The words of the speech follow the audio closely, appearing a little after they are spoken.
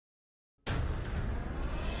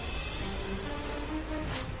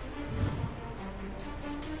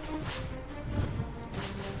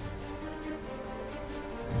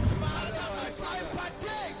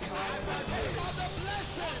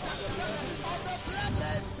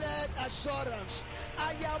assurance.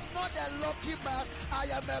 I am not a lucky man, I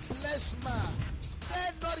am a blessed man.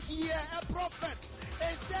 There not here a prophet.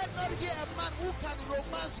 Is there not here a man who can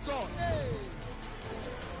romance God? Hey.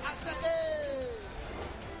 I said, hey.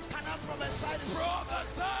 Can I prophesy to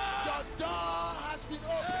Prophesy. Your door has been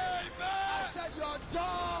opened. Amen. I said your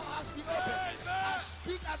door has been opened. Amen. I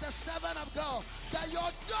speak as the servant of God that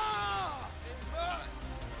your door. Amen.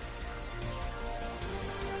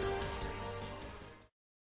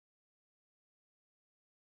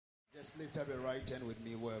 Just lift up your right hand with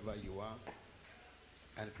me wherever you are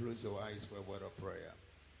and close your eyes for a word of prayer.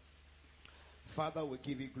 Father, we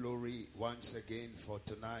give you glory once again for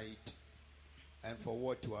tonight and for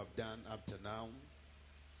what you have done up to now.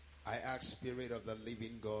 I ask, Spirit of the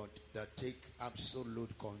living God, that take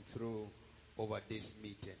absolute control over this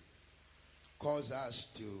meeting. Cause us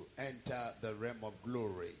to enter the realm of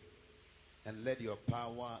glory and let your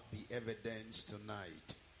power be evidenced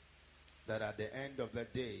tonight. That at the end of the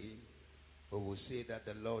day, we will say that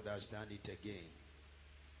the Lord has done it again.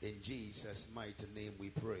 In Jesus' mighty name we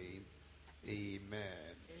pray.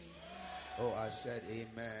 Amen. Oh, I said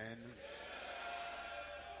amen.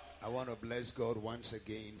 I want to bless God once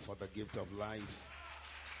again for the gift of life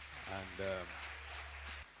and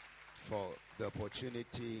for the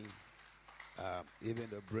opportunity even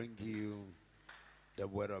to bring you the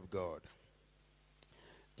word of God.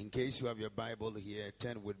 In case you have your Bible here,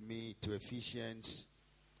 turn with me to Ephesians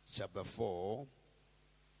chapter 4.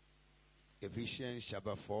 Ephesians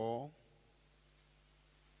chapter 4.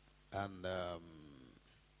 And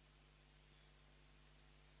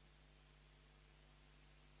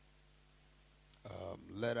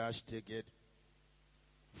let us take it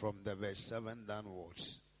from the verse 7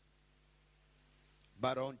 downwards.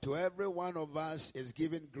 But unto every one of us is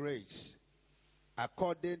given grace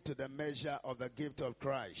according to the measure of the gift of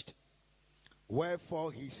Christ.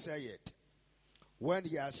 Wherefore he saith, when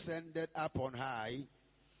he ascended up on high,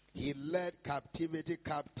 he led captivity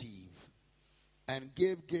captive and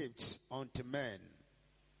gave gifts unto men.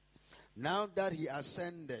 Now that he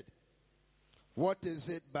ascended, what is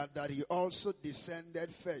it but that he also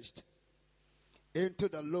descended first into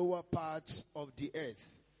the lower parts of the earth?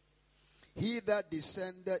 He that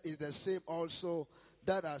descended is the same also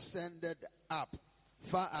that ascended up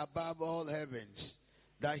far above all heavens,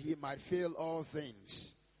 that he might fill all things.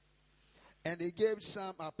 And he gave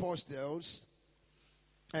some apostles,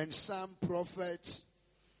 and some prophets,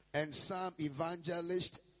 and some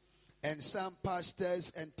evangelists, and some pastors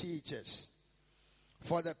and teachers,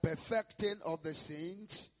 for the perfecting of the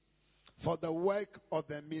saints, for the work of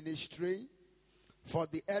the ministry, for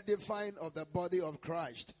the edifying of the body of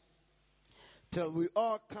Christ, till we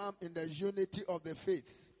all come in the unity of the faith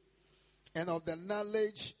and of the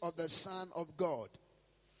knowledge of the Son of God,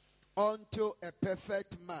 unto a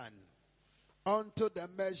perfect man, unto the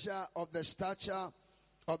measure of the stature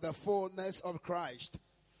of the fullness of Christ,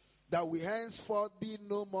 that we henceforth be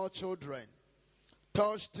no more children,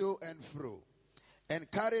 tossed to and fro, and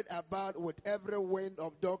carried about with every wind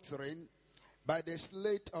of doctrine by the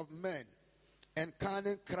sleight of men and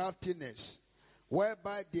cunning craftiness,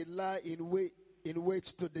 whereby they lie in wait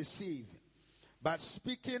to deceive. But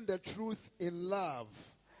speaking the truth in love,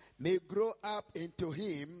 may grow up into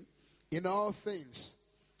him in all things,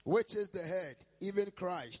 which is the head, even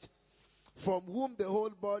Christ, from whom the whole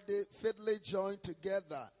body fitly joined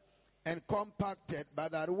together and compacted by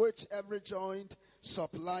that which every joint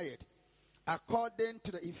supplieth, according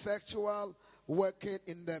to the effectual working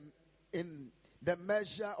in the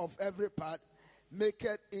measure of every part,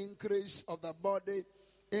 maketh increase of the body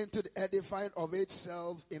into the edifying of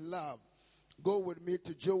itself in love. Go with me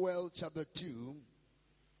to Joel chapter 2.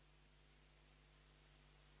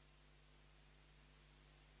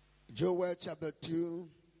 Joel chapter 2,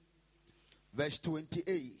 verse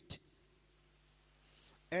 28.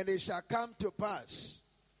 And it shall come to pass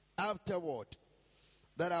afterward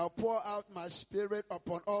that I'll pour out my spirit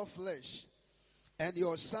upon all flesh, and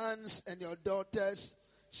your sons and your daughters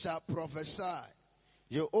shall prophesy.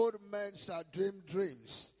 Your old men shall dream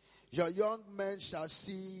dreams. Your young men shall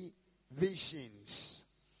see visions.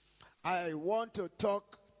 I want to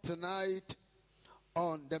talk tonight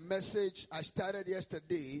on the message I started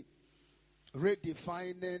yesterday,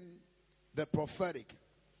 Redefining the Prophetic.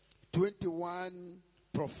 21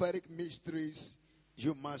 prophetic mysteries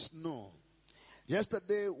you must know.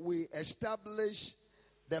 Yesterday we established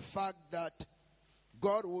the fact that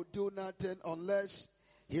God will do nothing unless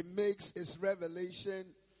he makes his revelation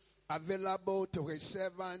available to his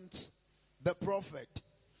servant, the prophet.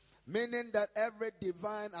 Meaning that every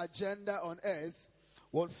divine agenda on earth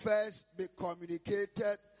will first be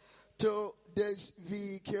communicated to this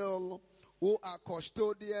vehicle who are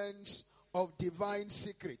custodians of divine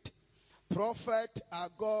secret. Prophets are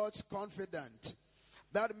God's confidant.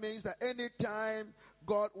 That means that anytime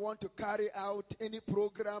God wants to carry out any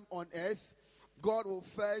program on earth, God will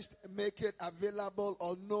first make it available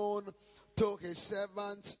or known to his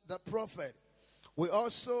servants, the prophet. We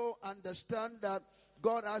also understand that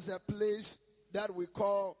God has a place that we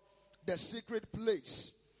call the secret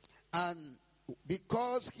place. And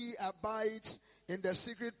because he abides in the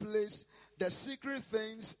secret place, the secret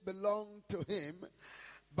things belong to him.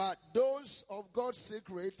 But those of God's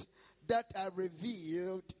secret that are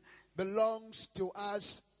revealed belongs to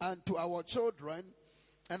us and to our children.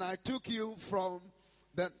 And I took you from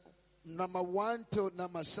the number 1 to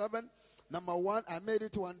number 7. Number 1, I made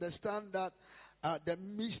it to understand that the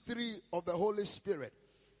mystery of the Holy Spirit,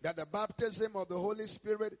 that the baptism of the Holy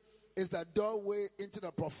Spirit is the doorway into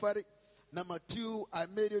the prophetic. Number 2, I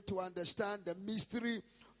made it to understand the mystery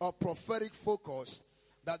of prophetic focus,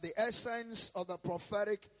 that the essence of the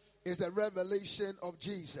prophetic is the revelation of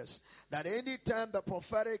Jesus. That any time the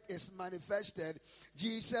prophetic is manifested,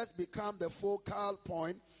 Jesus becomes the focal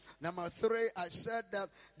point. Number 3, I said that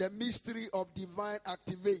the mystery of divine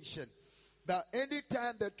activation. That any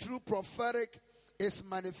time the true prophetic is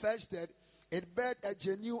manifested, it bred a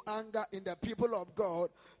genuine anger in the people of God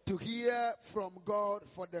to hear from God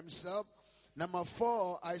for themselves. Number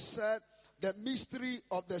 4, I said the mystery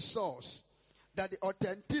of the source. That the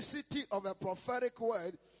authenticity of a prophetic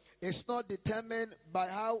word is not determined by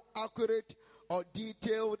how accurate or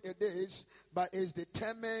detailed it is, but is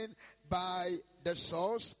determined by the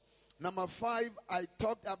source. Number 5, I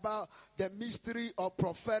talked about the mystery of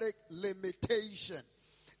prophetic limitation.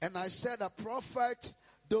 And I said a prophet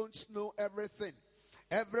don't know everything.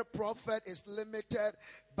 Every prophet is limited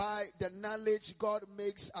by the knowledge God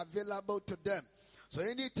makes available to them. So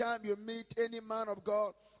anytime you meet any man of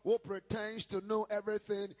God who pretends to know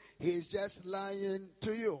everything, he is just lying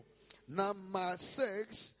to you. Number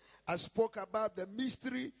 6, I spoke about the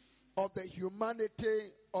mystery of the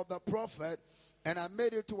humanity of the prophet, and I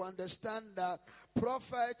made you to understand that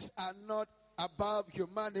prophets are not above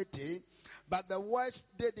humanity, but the words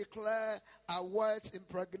they declare are words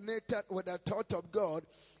impregnated with the thought of God.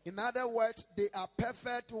 In other words, they are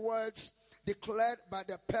perfect words declared by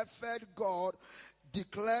the perfect God,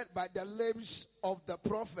 declared by the lips of the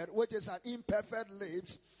prophet, which is an imperfect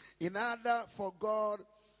lips, in order for God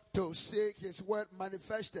to see his word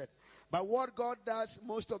manifested. But what God does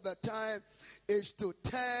most of the time is to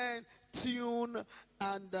tune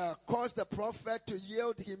and cause the prophet to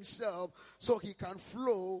yield himself so he can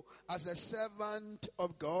flow as a servant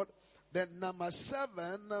of God. Then number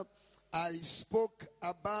 7, I spoke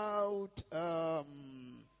about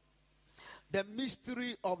the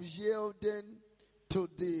mystery of yielding to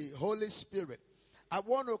the Holy Spirit. I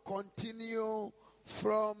want to continue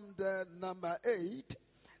from the number 8,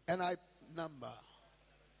 and I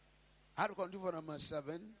had to continue for number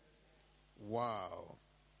 7. Wow.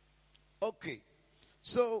 Okay.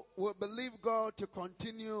 So we'll believe God to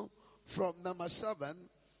continue from number 7,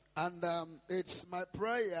 and it's my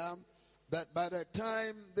prayer that by the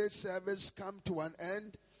time this service comes to an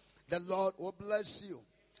end, the Lord will bless you.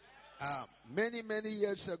 Many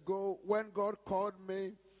years ago, when God called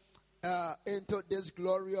me into this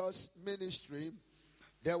glorious ministry,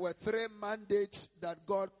 there were 3 mandates that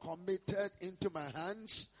God committed into my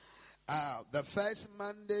hands. The first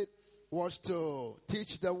mandate was to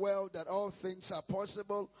teach the world that all things are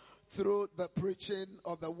possible through the preaching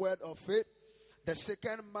of the word of faith. The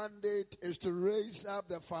second mandate is to raise up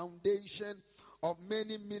the foundation of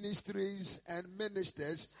many ministries and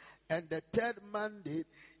ministers. And the third mandate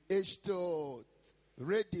is to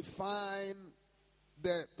redefine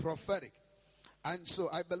the prophetic. And so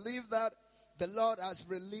I believe that the Lord has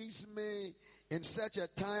released me in such a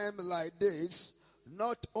time like this,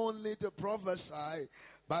 not only to prophesy,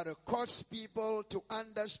 but to cause people to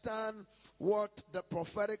understand what the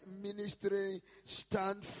prophetic ministry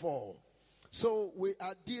stands for. So we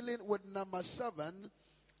are dealing with number 7,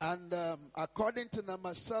 and according to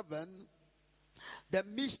number 7, the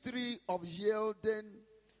mystery of yielding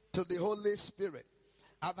to the Holy Spirit.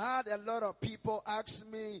 I've had a lot of people ask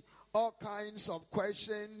me all kinds of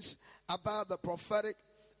questions about the prophetic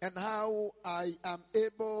and how I am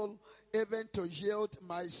able even to yield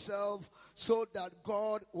myself so that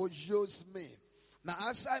God will use me. Now,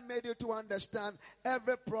 as I made you to understand,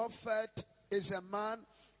 every prophet is a man,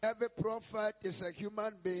 every prophet is a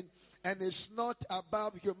human being, and it's not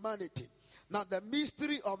above humanity. Now, the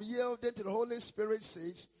mystery of yielding to the Holy Spirit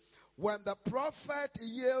says, when the prophet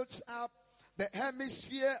yields up the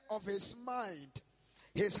hemisphere of his mind,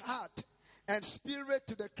 his heart and spirit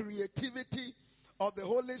to the creativity of the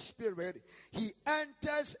Holy Spirit, he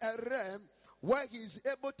enters a realm where he is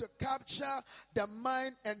able to capture the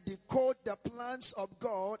mind and decode the plans of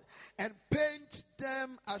God and paint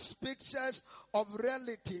them as pictures of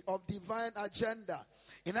reality, of divine agenda.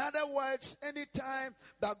 In other words, anytime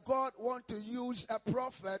that God wants to use a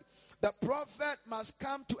prophet, the prophet must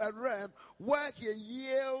come to a realm where he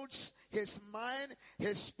yields his mind,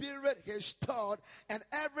 his spirit, his thought, and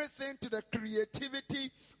everything to the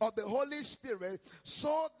creativity of the Holy Spirit,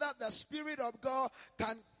 so that the Spirit of God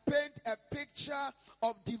can paint a picture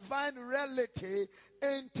of divine reality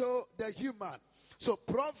into the human. So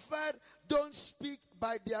prophets don't speak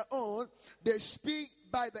by their own, they speak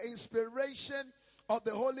by the inspiration of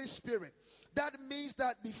the Holy Spirit. That means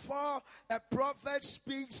that before a prophet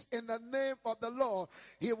speaks in the name of the Lord,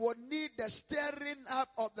 he will need the stirring up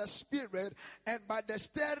of the Spirit, and by the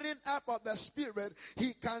stirring up of the Spirit,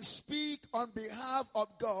 he can speak on behalf of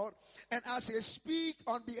God. And as he speaks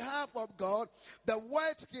on behalf of God, the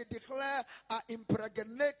words he declares are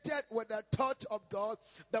impregnated with the thought of God.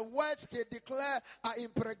 The words he declares are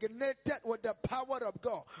impregnated with the power of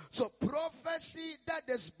God. So prophecy that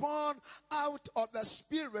is born out of the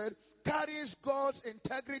Spirit carries God's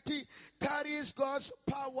integrity, carries God's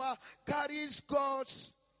power, carries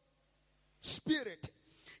God's spirit.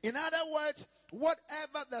 In other words,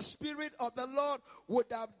 whatever the Spirit of the Lord would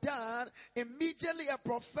have done, immediately a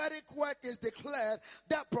prophetic word is declared.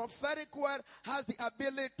 That prophetic word has the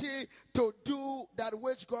ability to do that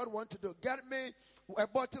which God wants to do. Get me a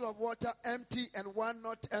bottle of water empty and one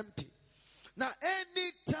not empty. Now,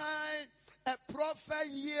 anytime a prophet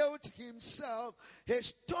yields himself,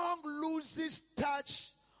 his tongue loses touch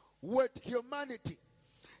with humanity.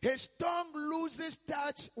 His tongue loses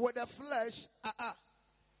touch with the flesh.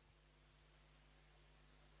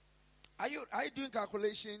 Are you doing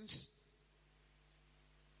calculations?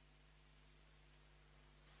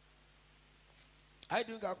 Are you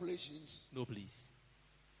doing calculations? No, please.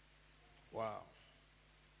 Wow.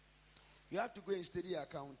 You have to go and study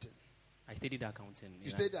accounting. I studied accounting.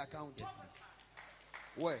 You studied accounting? Yes,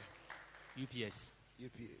 where? UPS.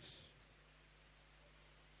 UPS.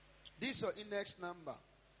 This is your index number,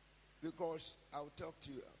 because I'll talk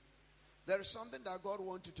to you. There is something that God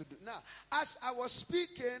wants you to do. Now, as I was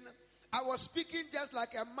speaking just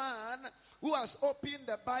like a man who has opened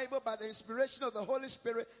the Bible by the inspiration of the Holy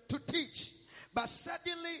Spirit to teach. But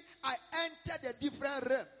suddenly I entered a different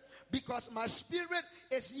realm, because my spirit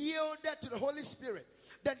is yielded to the Holy Spirit.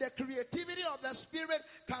 Then the creativity of the Spirit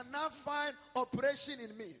can now find operation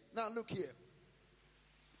in me. Now look here.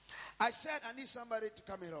 I said I need somebody to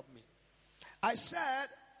come and help me. I said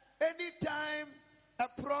anytime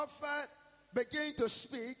a prophet begins to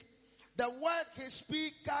speak, the word he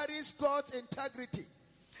speaks carries God's integrity.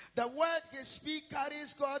 The word he speaks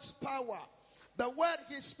carries God's power. The word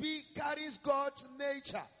he speaks carries God's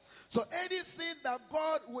nature. So anything that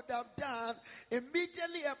God would have done,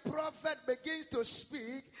 immediately a prophet begins to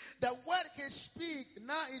speak, the word he speaks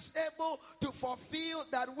now is able to fulfill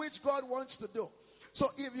that which God wants to do. So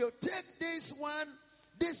if you take this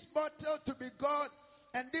bottle to be God,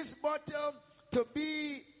 and this bottle to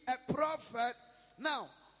be a prophet, now,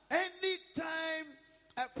 anytime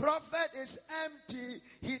a prophet is empty,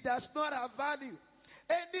 he does not have value.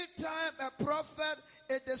 Anytime a prophet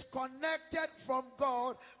it is connected from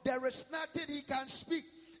God, there is nothing he can speak.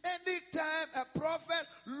 Anytime a prophet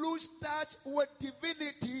loses touch with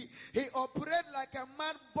divinity, he operates like a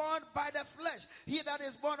man born by the flesh. He that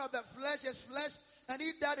is born of the flesh is flesh, and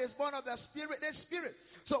he that is born of the Spirit is spirit.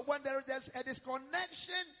 So when there is a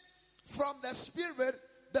disconnection from the Spirit,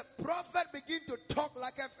 the prophet begins to talk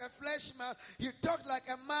like a flesh man. He talks like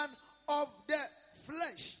a man of the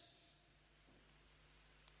flesh.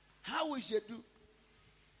 How will you do?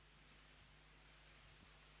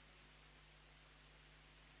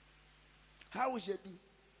 How will you do?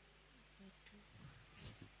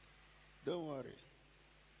 Don't worry.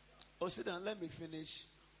 Oh, sit down. Let me finish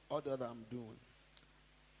all that I'm doing.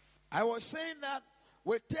 I was saying that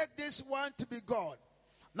we take this one to be God.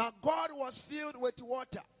 Now, God was filled with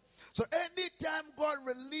water. So anytime God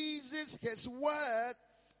releases his word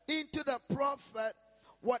into the prophet,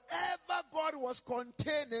 whatever God was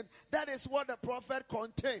containing, that is what the prophet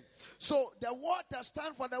contained. So the water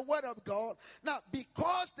stands for the word of God. Now,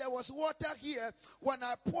 because there was water here, when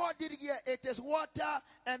I poured it here, it is water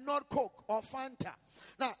and not Coke or Fanta.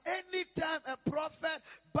 Now, anytime a prophet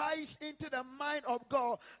buys into the mind of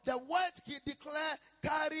God, the words he declares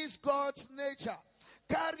carries God's nature,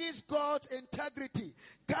 carries God's integrity,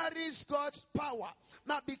 carries God's power.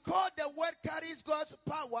 Now, because the word carries God's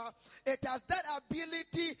power, it has that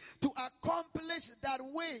ability to accomplish that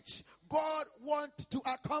which God wants to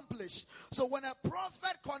accomplish. So when a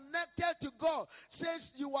prophet connected to God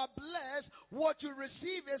says you are blessed, what you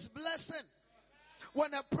receive is blessing.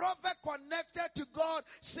 When a prophet connected to God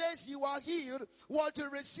says you are healed, what you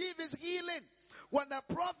receive is healing. When a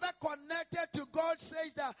prophet connected to God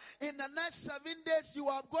says that in the next 7 days you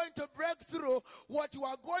are going to break through, what you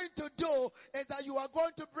are going to do is that you are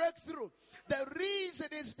going to break through. The reason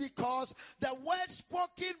is because the word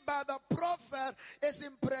spoken by the prophet is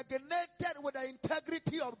impregnated with the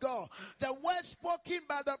integrity of God. The word spoken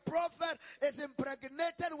by the prophet is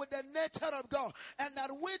impregnated with the nature of God. And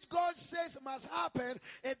that which God says must happen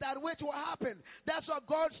is that which will happen. That's what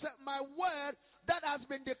God said. My word that has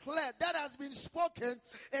been declared, that has been spoken,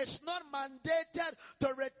 is not mandated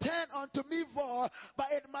to return unto me void,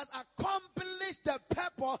 but it must accomplish the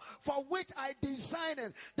purpose for which I designed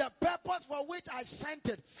it, the purpose for which I sent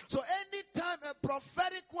it. So anytime a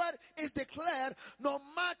prophetic word is declared, no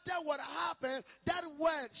matter what happens, that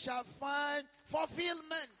word shall find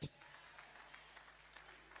fulfillment.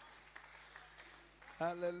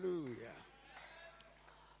 Hallelujah.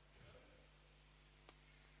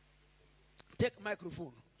 Take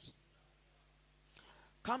microphones.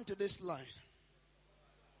 Come to this line.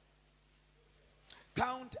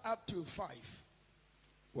 Count up to 5.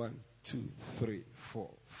 1, 2, 3, 4,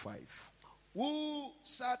 5. Who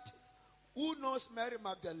knows Mary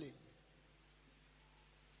Magdalene?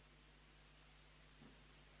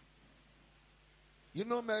 You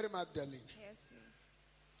know Mary Magdalene? Yes,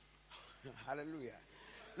 please. Hallelujah.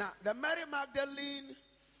 Now, the Mary Magdalene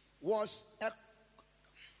was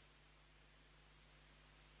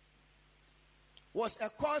a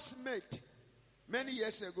coursemate many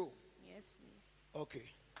years ago. Yes, please. Okay,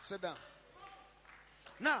 sit down.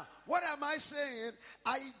 Now, what am I saying?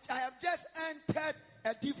 I have just entered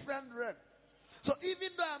a different realm. So even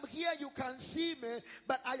though I'm here, you can see me,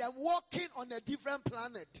 but I am walking on a different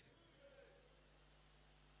planet.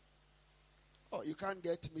 Oh, you can't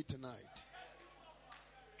get me tonight.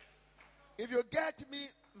 If you get me,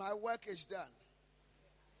 my work is done.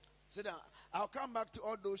 Sit down. I'll come back to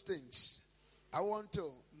all those things. I want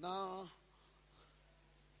to now.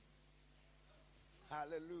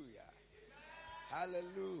 Hallelujah.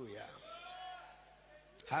 Hallelujah.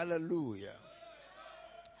 Hallelujah.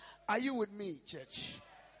 Are you with me, church?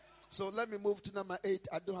 So let me move to number 8.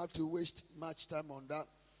 I don't have to waste much time on that.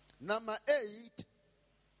 Number 8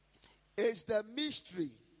 is the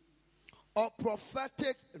mystery of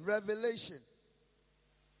prophetic revelation.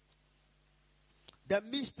 The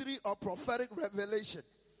mystery of prophetic revelation.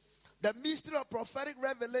 The mystery of prophetic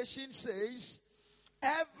revelation says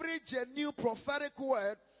every genuine prophetic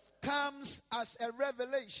word comes as a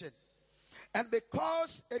revelation. And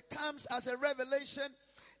because it comes as a revelation,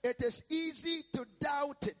 it is easy to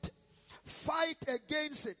doubt it, fight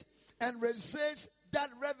against it, and resist that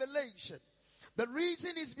revelation. The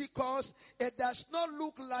reason is because it does not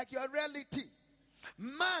look like your reality.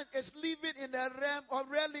 Man is living in a realm of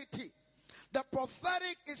reality. The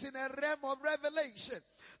prophetic is in a realm of revelation.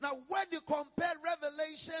 Now, when you compare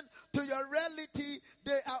revelation to your reality,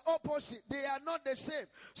 they are opposite. They are not the same.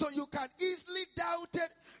 So you can easily doubt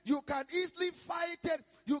it. You can easily fight it.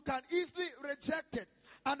 You can easily reject it.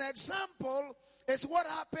 An example is what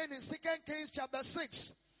happened in 2 Kings chapter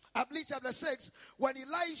 6. I believe chapter 6, when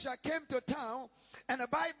Elijah came to town, and the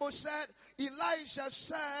Bible said, Elijah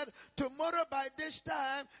said, tomorrow by this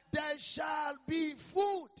time, there shall be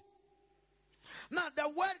food. Now, the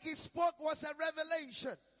word he spoke was a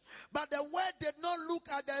revelation. But the word did not look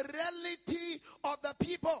at the reality of the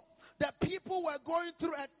people. The people were going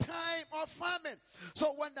through a time of famine.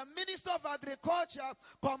 So when the minister of agriculture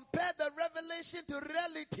compared the revelation to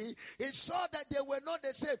reality, he saw that they were not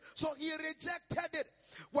the same. So he rejected it.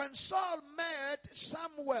 When Saul met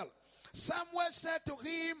Samuel, Samuel said to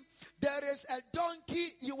him, there is a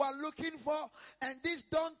donkey you are looking for, and these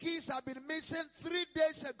donkeys have been missing 3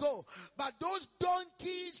 days ago. But those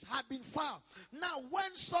donkeys have been found. Now,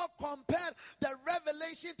 when Saul compared the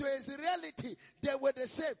revelation to his reality, they were the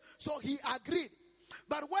same. So he agreed.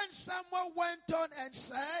 But when Samuel went on and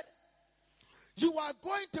said, you are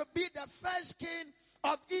going to be the first king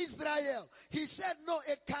of Israel, he said, no,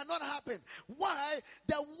 it cannot happen. Why?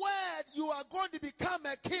 The word you are going to become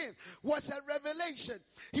a king was a revelation.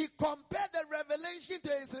 He compared the revelation to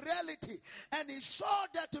his reality, and he saw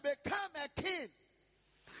that to become a king,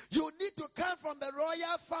 you need to come from the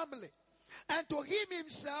royal family. And to him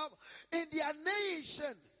himself, in their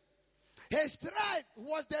nation, his tribe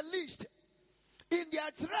was the least. In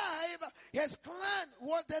their tribe, his clan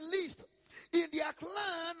was the least. In their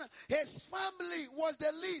clan, his family was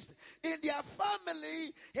the least. In their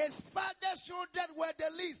family, his father's children were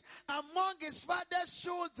the least. Among his father's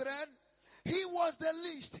children, he was the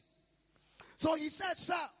least. So he said,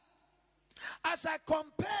 sir, as I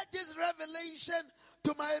compare this revelation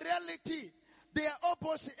to my reality, they are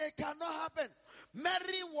opposite. It cannot happen.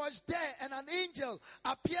 Mary was there and an angel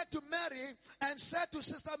appeared to Mary and said to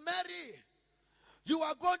Sister Mary, you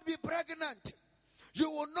are going to be pregnant. You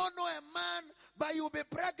will not know a man, but you will be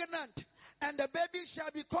pregnant. And the baby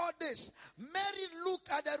shall be called this. Mary looked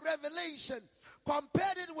at the revelation,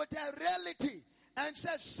 compared it with her reality, and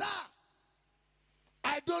said, sir,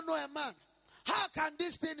 I don't know a man. How can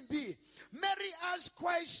this thing be? Mary asked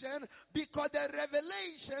question because the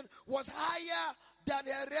revelation was higher than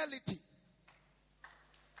her reality.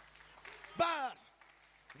 But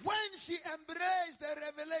when she embraced the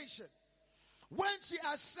revelation, when she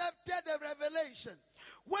accepted the revelation,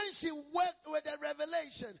 when she worked with the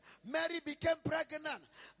revelation, Mary became pregnant.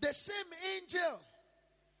 The same angel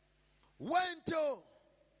went to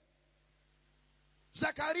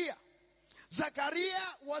Zachariah.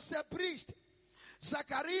 Zachariah was a priest.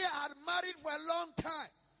 Zachariah had married for a long time,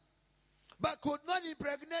 but could not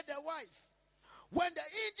impregnate the wife. When the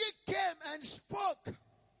angel came and spoke,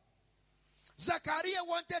 Zachariah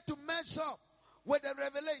wanted to mess up with the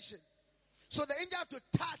revelation. So the angel had to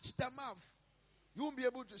touch the mouth. You won't be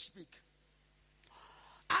able to speak.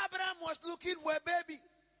 Abraham was looking for a baby.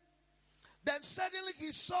 Then suddenly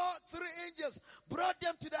he saw 3 angels, brought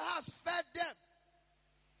them to the house, fed them.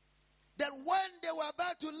 Then when they were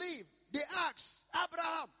about to leave, they asked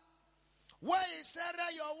Abraham, where is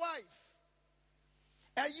Sarah your wife?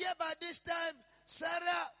 And yet by this time,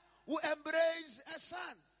 Sarah will embrace a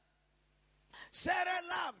son. Sarah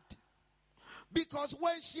laughed. Because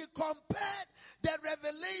when she compared the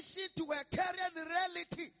revelation to her current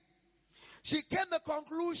reality, she came to the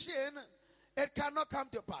conclusion it cannot come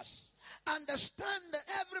to pass. Understand that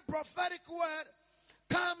every prophetic word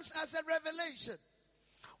comes as a revelation.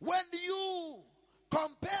 When you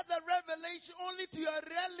compare the revelation only to your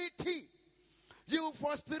reality, you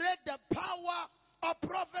frustrate the power of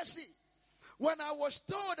prophecy. When I was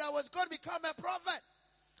told I was going to become a prophet,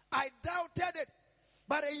 I doubted it.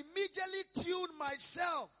 But I immediately tuned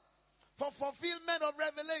myself for fulfillment of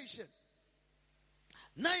revelation.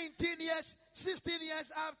 19 years, 16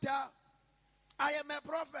 years after, I am a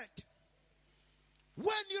prophet.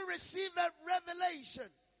 When you receive a revelation,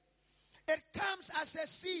 it comes as a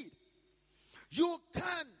seed. You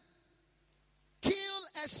can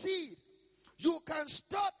kill a seed. You can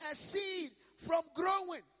stop a seed from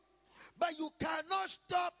growing. But you cannot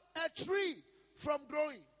stop a tree from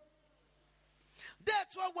growing.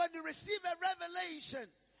 That's why when you receive a revelation,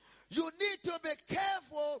 you need to be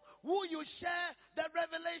careful who you share the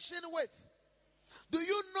revelation with. Do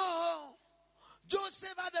you know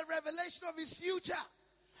Joseph had a revelation of his future?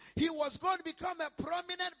 He was going to become a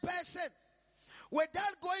prominent person.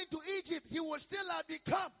 Without going to Egypt, he would still have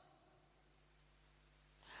become.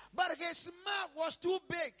 But his mouth was too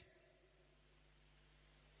big.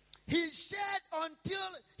 He shared until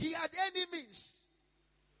he had enemies.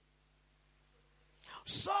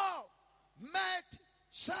 Saul met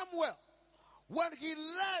Samuel. When he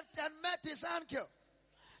left and met his uncle,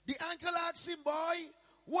 the uncle asked him, boy,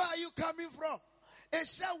 where are you coming from? He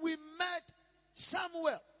said, we met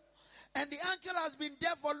Samuel. And the uncle has been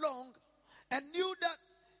there for long and knew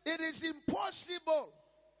that it is impossible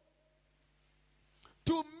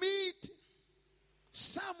to meet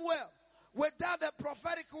Samuel without a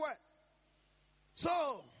prophetic word.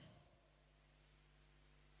 So,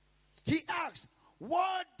 he asked,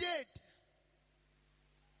 what did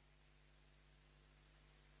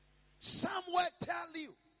Samuel tell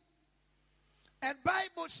you? And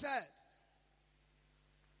Bible said,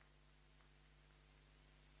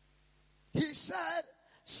 he said,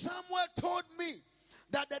 Samuel told me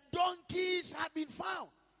that the donkeys have been found.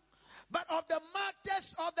 But of the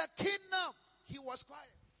matters of the kingdom, he was quiet.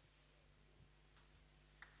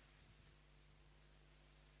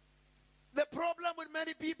 The problem with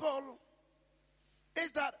many people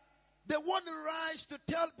is that they want to rise to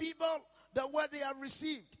tell people the word they have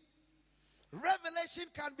received. Revelation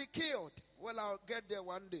can be killed. Well, I'll get there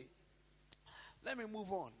one day. Let me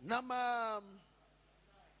move on. Number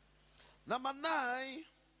 9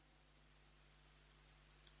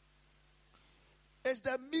 is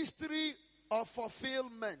the mystery of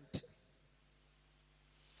fulfillment.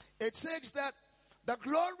 It says that the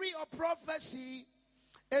glory of prophecy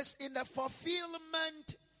is in the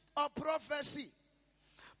fulfillment of prophecy.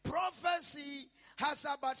 Prophecy has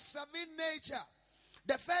about 7 natures.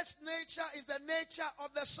 The first nature is the nature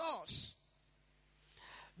of the source.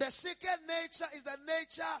 The second nature is the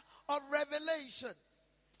nature of revelation.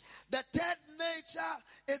 The third nature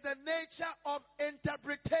is the nature of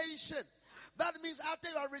interpretation. That means after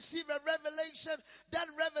you have received a revelation, that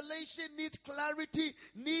revelation needs clarity,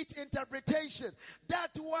 needs interpretation.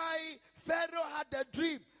 That's why Pharaoh had the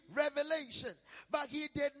dream, revelation. But he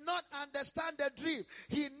did not understand the dream.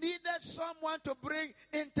 He needed someone to bring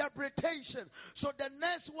interpretation. So the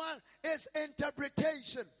next one is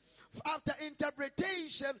interpretation. After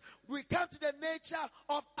interpretation, we come to the nature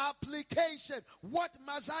of application. What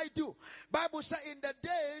must I do? Bible says in the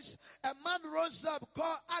days, a man rose up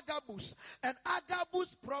called Agabus. And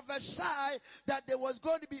Agabus prophesied that there was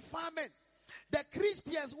going to be famine. The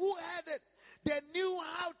Christians who had it, they knew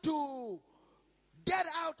how to get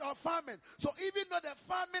out of famine. So even though the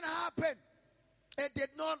famine happened, it did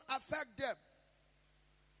not affect them.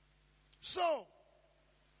 So,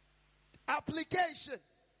 application.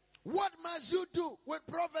 What must you do with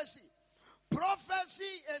prophecy?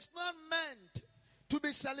 Prophecy is not meant to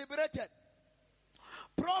be celebrated.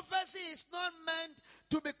 Prophecy is not meant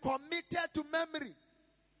to be committed to memory.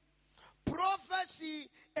 Prophecy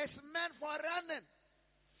is meant for running.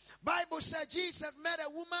 Bible said Jesus met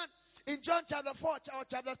a woman in John chapter 4 or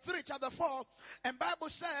chapter 3, chapter 4. And Bible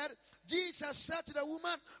said, Jesus said to the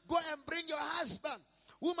woman, go and bring your husband.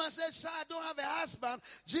 Woman said, sir, I don't have a husband.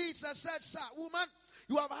 Jesus said, sir, woman,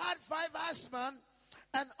 you have had 5 husbands,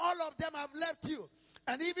 and all of them have left you.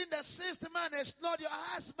 And even the 6th man is not your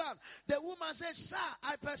husband. The woman said, sir,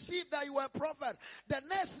 I perceive that you are a prophet. The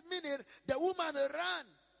next minute, the woman ran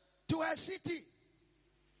to her city.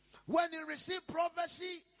 When you receive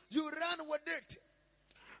prophecy, you run with it.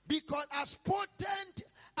 Because as potent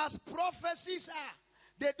as prophecies are,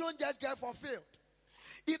 they don't just get fulfilled.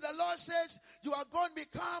 If the Lord says you are going to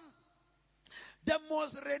become the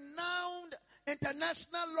most renowned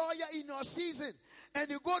international lawyer in your season, and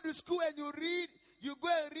you go to school and you go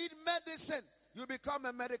and read medicine, you become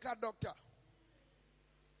a medical doctor.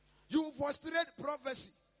 You frustrate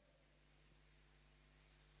prophecy.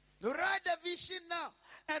 Write the vision now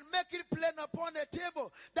and make it plain upon the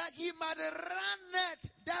table that he might run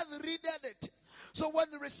it that readeth it. So when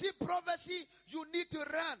you receive prophecy, you need to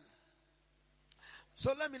run.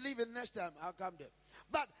 So let me leave it next time. I'll come there.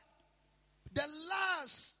 But the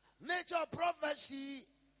last nature of prophecy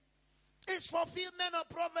is fulfillment of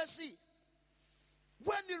prophecy.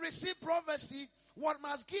 When you receive prophecy, what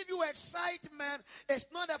must give you excitement is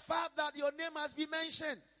not the fact that your name must be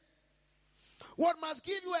mentioned. What must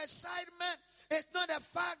give you excitement is not the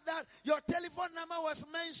fact that your telephone number was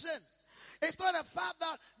mentioned. It's not the fact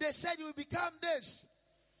that they said you will become this.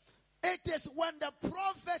 It is when the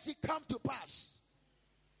prophecy comes to pass.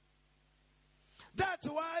 That's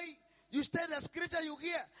why you study the scripture, you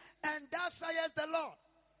hear, and thus saith the Lord.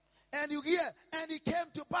 And you hear, and it came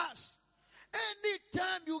to pass.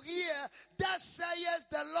 Anytime you hear, thus saith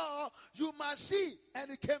the Lord, you must see,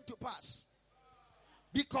 and it came to pass.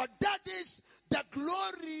 Because that is the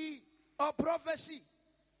glory of prophecy.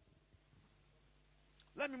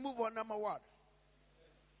 Let me move on, number 1.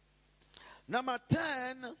 Number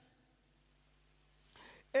 10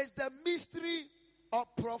 is the mystery of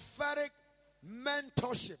prophetic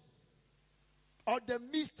mentorship, or the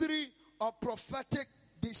mystery of prophetic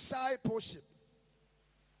discipleship.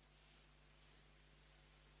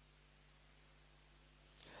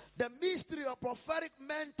 The mystery of prophetic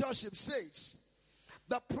mentorship says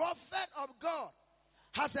the prophet of God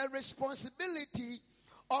has a responsibility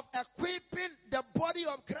of equipping the body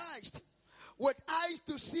of Christ with eyes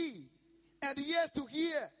to see and ears to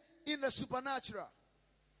hear in the supernatural.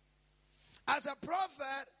 As a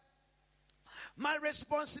prophet, my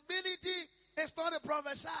responsibility is not to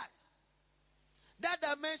prophesy. That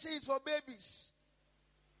dimension is for babies.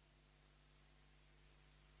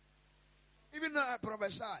 Even though I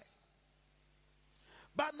prophesy.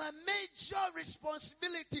 But my major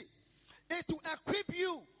responsibility is to equip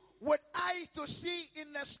you with eyes to see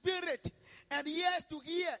in the spirit and ears to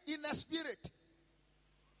hear in the spirit.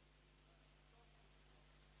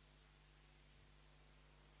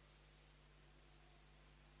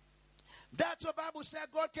 That's what the Bible said.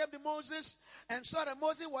 God came to Moses and saw that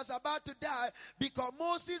Moses was about to die because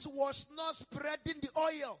Moses was not spreading the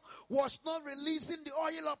oil, was not releasing the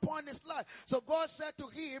oil upon his life. So God said to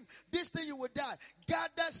him, this thing you will die.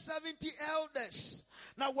 Gather 70 elders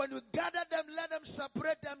Now when you gather them, let them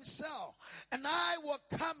separate themselves. And I will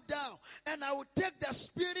come down and I will take the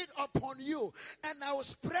Spirit upon you and I will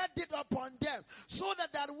spread it upon them, so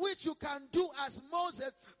that which you can do as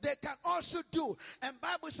Moses, they can also do. And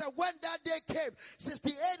Bible said when that day came,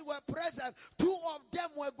 68 were present. 2 of them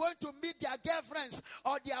were going to meet their girlfriends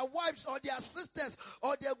or their wives or their sisters,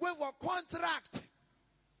 or they're going for contract.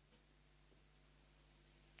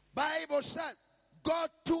 Bible said God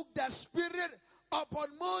took the Spirit upon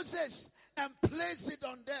Moses and placed it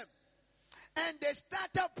on them. And they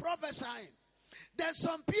started prophesying. Then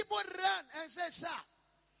some people ran and said, sir,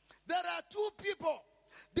 there are 2 people.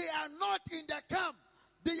 They are not in the camp.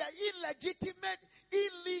 They are illegitimate,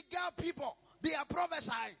 illegal people. They are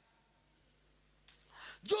prophesying.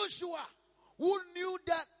 Joshua, who knew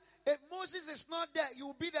that if Moses is not there, he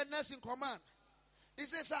will be the next in command. He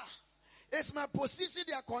says, sir, it's my position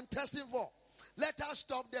they are contesting for. Let us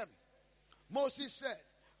stop them. Moses said,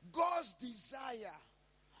 God's desire,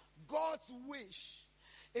 God's wish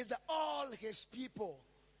is that all his people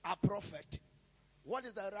are prophet. What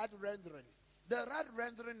is the right rendering? The right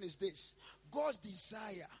rendering is this. God's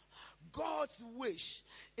desire, God's wish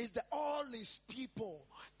is that all his people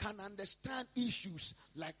can understand issues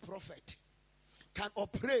like prophet, can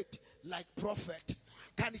operate like prophet,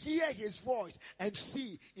 can hear his voice and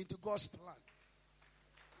see into God's plan.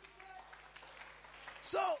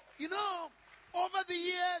 So, over the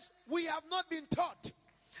years, we have not been taught.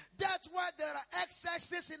 That's why there are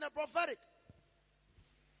excesses in the prophetic.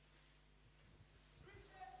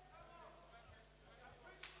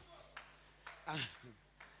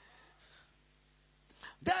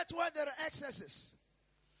 That's why there are excesses.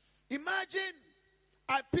 Imagine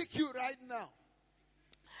I pick you right now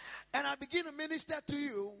and I begin to minister to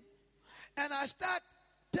you and I start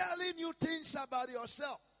telling you things about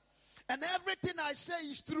yourself. And everything I say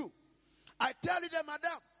is true. I tell you that,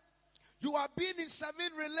 madam, you have been in 7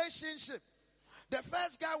 relationships. The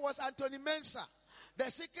first guy was Anthony Mensah. The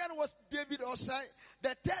second was David Osai.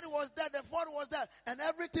 The third was that. The fourth was that. And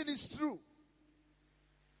everything is true.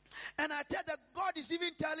 And I tell that God is even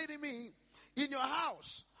telling me, in your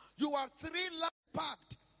house, you have 3 lamps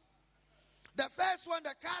parked. The first one,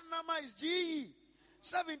 the card number is GE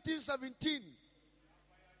 1717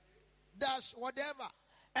 dash whatever.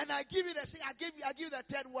 And I give you I give the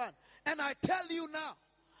third one. And I tell you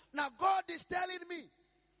now God is telling me,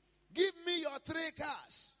 give me your 3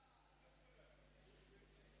 cars.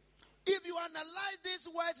 If you analyze these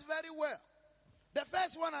words very well, the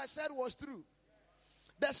first one I said was true.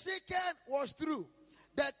 The second was true.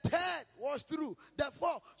 The third was true. The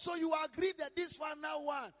fourth. So you agree that this final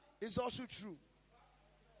one is also true.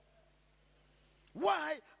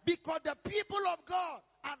 Why? Because the people of God,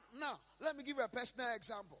 and now let me give you a personal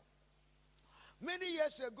example. Many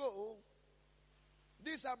years ago,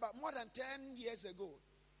 this is about more than 10 years ago,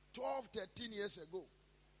 12, 13 years ago,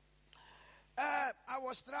 I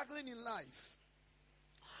was struggling in life.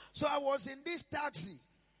 So I was in this taxi.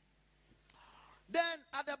 Then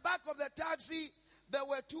at the back of the taxi, there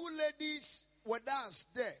were 2 ladies with us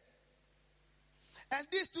there. And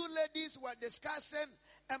these 2 ladies were discussing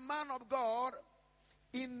a man of God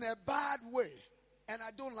in a bad way. And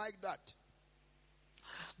I don't like that.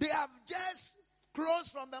 They have just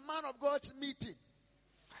closed from the man of God's meeting.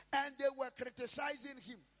 And they were criticizing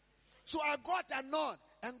him. So I got annoyed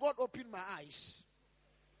and God opened my eyes.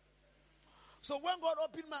 So when God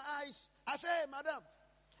opened my eyes, I said, hey, madam,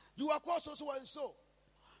 you are called so and so.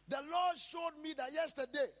 The Lord showed me that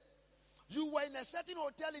yesterday you were in a certain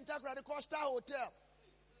hotel in Takoradi called Star Hotel.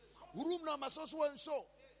 Room number so and so.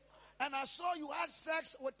 And I saw you had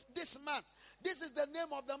sex with this man. This is the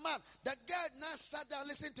name of the man. The girl now sat down,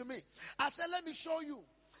 listen to me. I said, let me show you.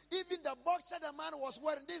 Even the boxer the man was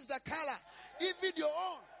wearing, this is the color. Even your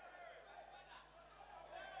own.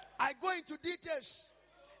 I go into details.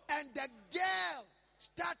 And the girl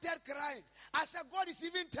started crying. I said, God is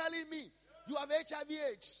even telling me, you have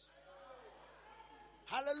HIV/AIDS.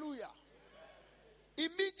 Hallelujah.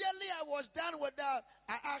 Immediately I was done with that.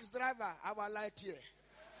 I asked driver, our light here.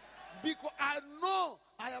 Because I know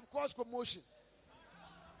I have caused commotion.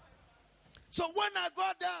 So when I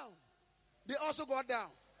got down, they also got down.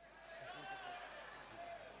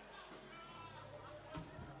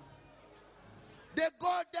 They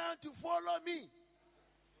got down to follow me.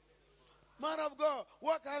 Man of God,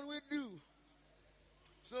 what can we do?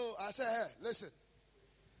 So I said, hey, listen.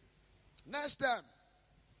 Next time,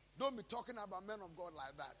 don't be talking about men of God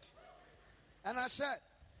like that. And I said,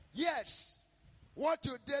 yes, what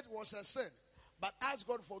you did was a sin. But ask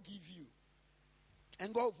God to forgive you.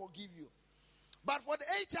 And God will forgive you. But for the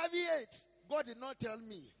HIV/AIDS, God did not tell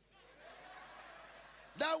me.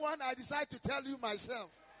 That one I decide to tell you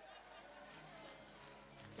myself.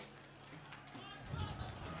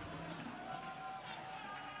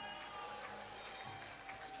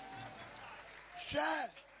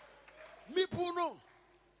 Share. Me puno.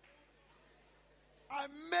 I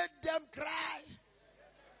made them cry.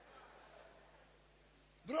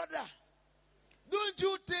 Brother, don't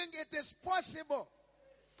you think it is possible?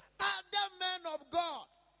 Other men of God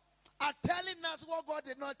are telling us what God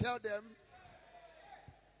did not tell them.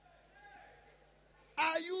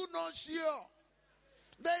 Are you not sure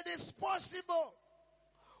that it is possible?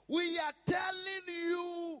 We are telling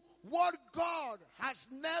you what God has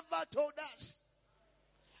never told us.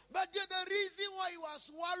 But the reason why you are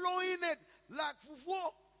swallowing it like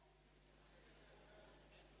fufu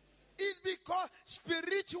is because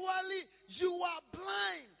spiritually you are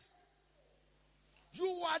blind. You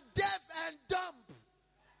are deaf and dumb.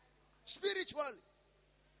 Spiritually.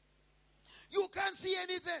 You can't see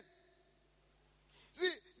anything. See,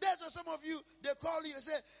 that's what some of you, they call you and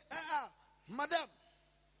say, madam,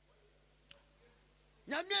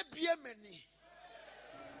 nyame biemeni.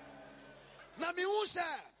 Na mi unsa,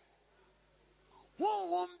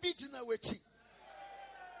 won beat na wechi.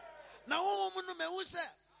 Na won no me unsa,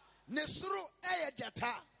 ne suru eye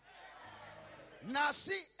jata. Na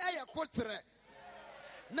si eye kotre.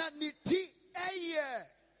 Na niti eye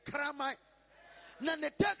kramai. Na ne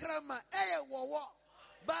tekrama eye wowo.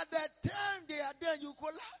 By the time they are there, you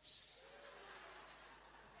collapse.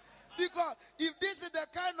 Because if this is the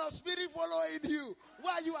kind of spirit following you,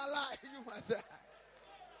 while you are alive, you must die.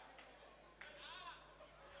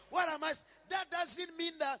 What am I? That doesn't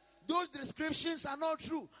mean that those descriptions are not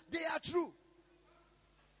true. They are true.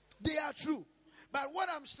 They are true. But what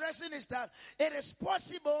I'm stressing is that it is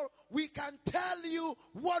possible we can tell you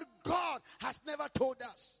what God has never told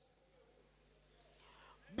us.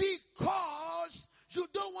 Because you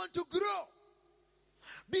don't want to grow.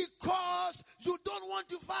 Because you don't want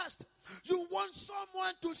to fast. You want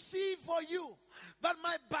someone to see for you. But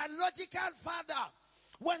my biological father,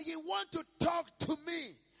 when he wants to talk to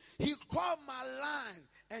me, he called my line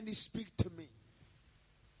and he speak to me.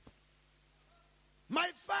 My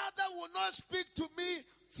father will not speak to me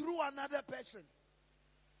through another person.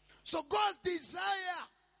 So God's desire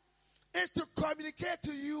is to communicate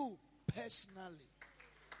to you personally.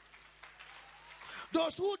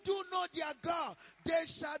 Those who do know their God, they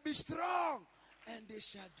shall be strong and they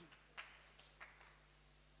shall do.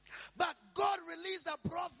 But God released a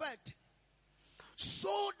prophet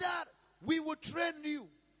so that we will train you.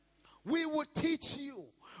 We will teach you.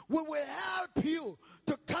 We will help you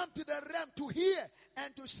to come to the realm to hear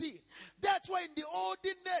and to see. That's why in the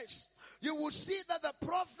olden days, you will see that the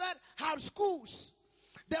prophet had schools.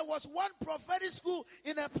 There was one prophetic school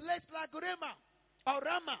in a place like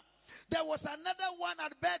Rama. There was another one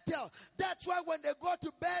at Bethel. That's why when they go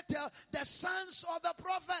to Bethel, the sons of the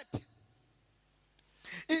prophet.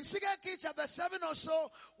 In 2 Kings chapter 7 or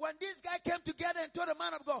so, when this guy came together and told the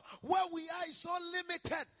man of God, where we are is so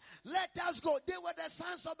limited. Let us go. They were the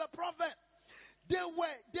sons of the prophet. They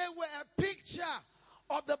were a picture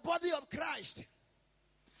of the body of Christ.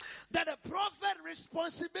 That the prophet's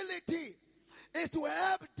responsibility is to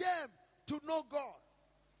help them to know God.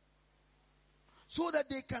 So that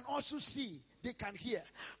they can also see, they can hear.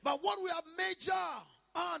 But what we are major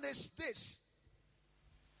on is this.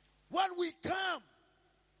 When we come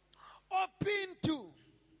open to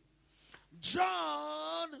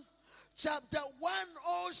John chapter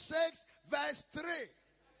 106 verse 3.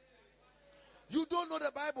 You don't know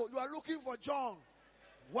the Bible. You are looking for John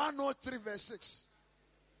 103 verse 6.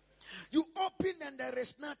 You open and there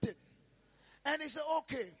is nothing. And he said,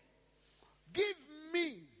 okay, give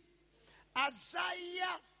me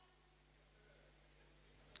Isaiah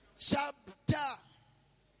chapter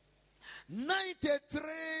 93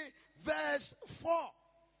 verse 4.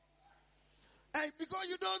 And because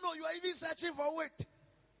you don't know, you are even searching for it.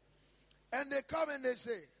 And they come and they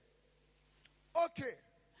say, okay,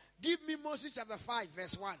 give me Moses chapter 5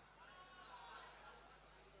 verse 1.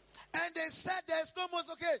 And they said there's no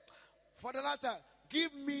Moses. Okay, for the last time,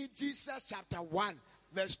 give me Jesus chapter 1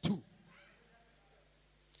 verse 2.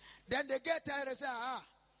 Then they get tired and say,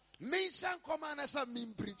 me shanko manasa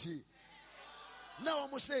mimbriti. Now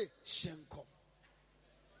I'm going to say, shanko.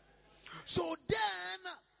 So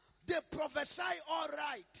then, they prophesy all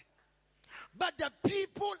right. But the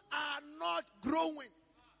people are not growing.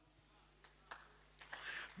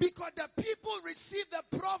 Because the people receive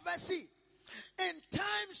the prophecy in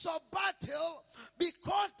times of battle,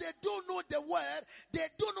 because they don't know the word, they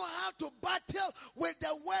don't know how to battle with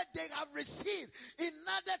the word they have received in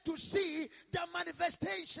order to see the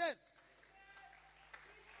manifestation.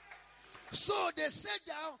 So they sit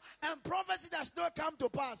down and prophecy does not come to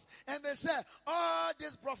pass. And they say, oh,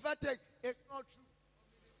 this prophetic is not true.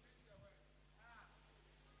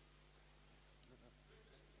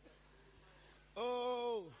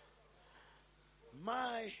 Oh,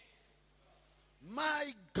 my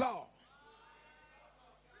God.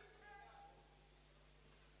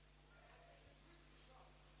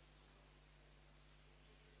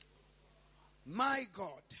 My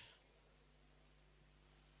God.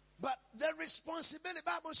 But the responsibility, the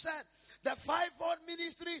Bible said, the fivefold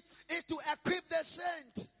ministry is to equip the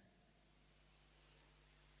saints.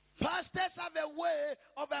 Pastors have a way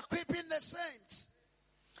of equipping the saints.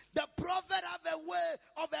 The prophet have a way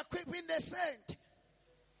of equipping the saint.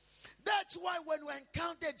 That's why when you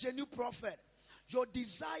encounter a genuine prophet, your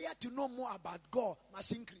desire to know more about God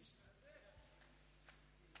must increase.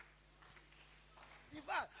 In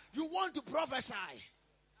fact, you want to prophesy.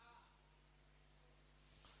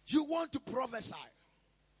 You want to prophesy.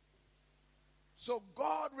 So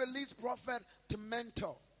God released prophet to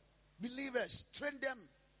mentor believers, train them,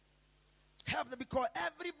 help them, because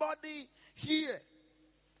everybody here,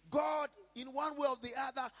 God in one way or the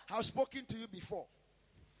other has spoken to you before.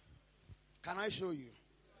 Can I show you?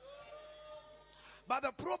 But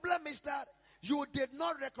the problem is that you did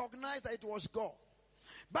not recognize that it was God.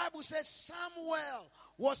 Bible says Samuel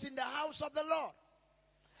was in the house of the Lord.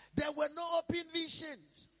 There were no open visions.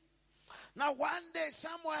 Now one day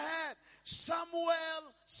Samuel heard, Samuel,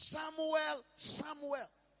 Samuel, Samuel.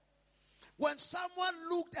 When someone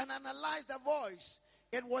looked and analyzed the voice,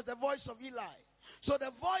 it was the voice of Eli. So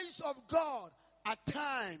the voice of God at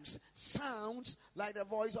times sounds like the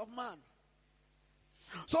voice of man.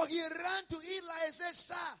 So he ran to Eli and said,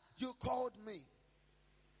 sir, you called me.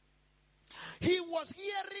 He was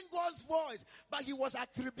hearing God's voice, but he was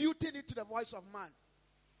attributing it to the voice of man.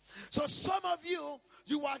 So some of you,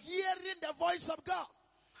 you are hearing the voice of God.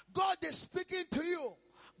 God is speaking to you.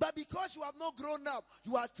 But because you have not grown up,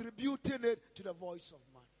 you are attributing it to the voice of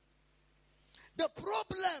man. The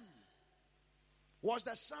problem was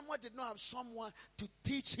that Samuel did not have someone to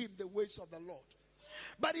teach him the ways of the Lord.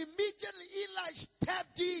 But immediately Eli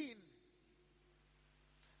stepped in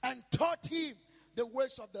and taught him the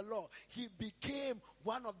ways of the Lord. He became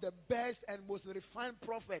one of the best and most refined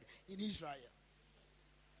prophets in Israel.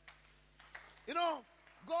 You know,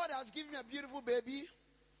 God has given me a beautiful baby.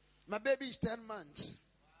 My baby is 10 months.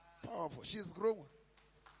 Powerful. She's grown.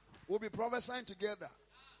 We'll be prophesying together.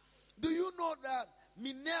 Do you know that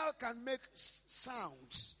Minel can make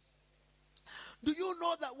sounds? Do you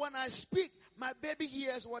know that when I speak, my baby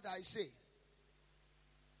hears what I say?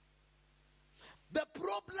 The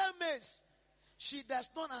problem is, she does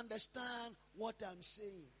not understand what I'm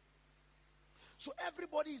saying. So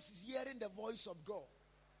everybody is hearing the voice of God.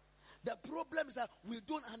 The problem is that we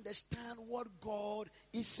don't understand what God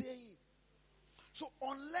is saying. So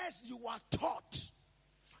unless you are taught,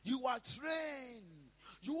 you are trained,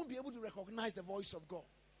 you won't be able to recognize the voice of God.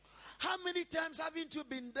 How many times haven't you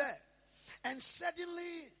been there? And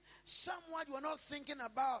suddenly, someone you are not thinking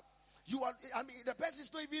about, the person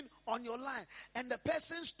is not even on your line, and the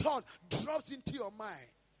person's thought drops into your mind.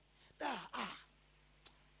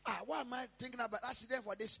 Why am I thinking about accident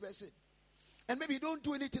for this person? And maybe you don't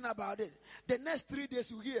do anything about it. The next 3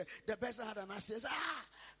 days you hear the person had an accident.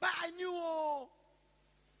 But I knew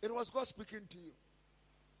it was God speaking to you.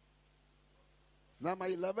 Number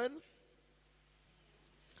 11,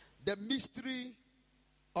 the mystery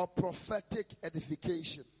of prophetic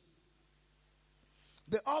edification.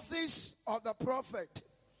 The office of the prophet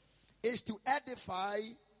is to edify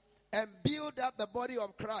and build up the body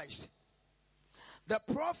of Christ. The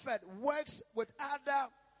prophet works with other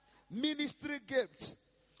ministry gifts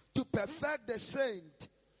to perfect the saint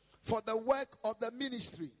for the work of the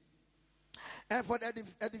ministry and for the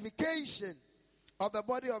edification of the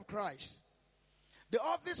body of Christ. The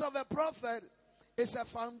office of a prophet is a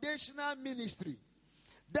foundational ministry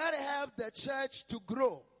that helps the church to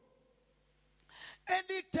grow.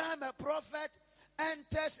 Anytime a prophet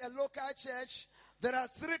enters a local church, there are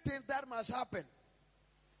 3 things that must happen.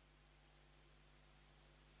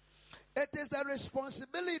 It is the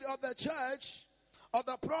responsibility of the church, of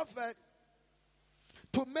the prophet,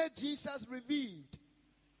 to make Jesus revealed.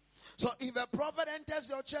 So if a prophet enters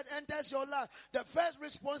your church, enters your life, the first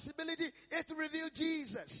responsibility is to reveal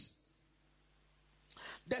Jesus.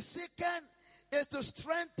 The second is to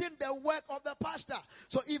strengthen the work of the pastor.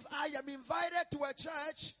 So if I am invited to a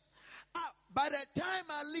church, by the time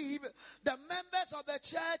I leave, the members of the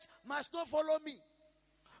church must not follow me,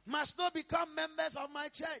 must not become members of my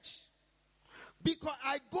church. Because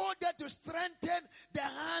I go there to strengthen the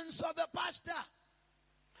hands of the pastor.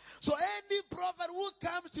 So who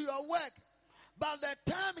comes to your work, by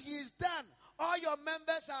the time he is done, all your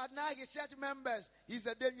members are now his church members. He's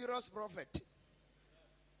a dangerous prophet.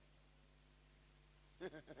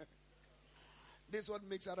 This is what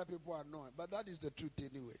makes other people annoyed, but that is the truth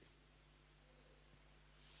anyway.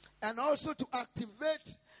 And also to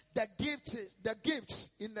activate the gifts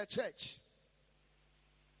in the church.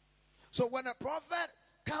 So when a prophet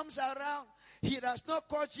comes around, he does not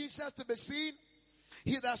cause Jesus to be seen.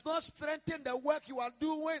 He does not strengthen the work you are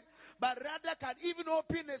doing, but rather can even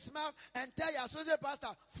open his mouth and tell your associate pastor,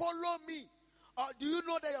 follow me. Or do you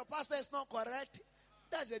know that your pastor is not correct?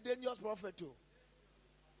 That's a dangerous prophet too.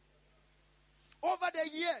 Over the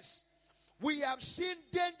years, we have seen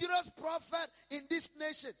dangerous prophets in this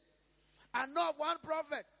nation. I know of one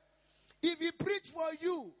prophet. If he preach for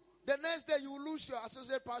you, the next day you will lose your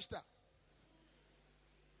associate pastor.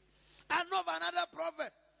 I know of another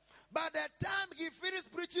prophet. By the time he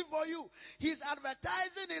finished preaching for you, he's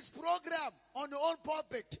advertising his program on your own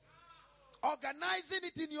pulpit, organizing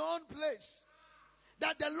it in your own place.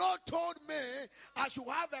 That the Lord told me I should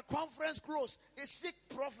have a conference close. It's sick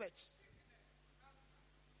prophets.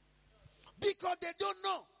 Because they don't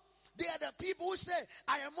know. They are the people who say,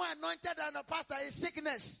 I am more anointed than the pastor. It's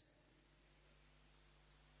sickness.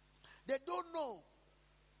 They don't know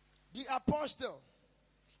the apostle,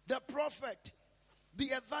 the prophet, the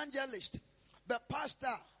evangelist, the pastor,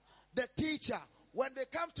 the teacher. When they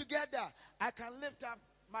come together, I can lift up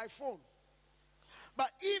my phone. But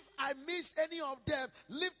if I miss any of them,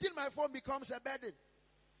 lifting my phone becomes a burden.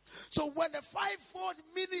 So when the fivefold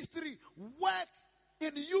ministry work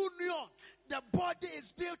in union, the body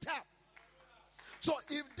is built up. So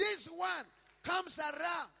if this one comes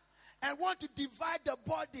around and want to divide the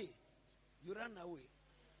body, you run away.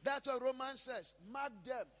 That's what Romans says. Mark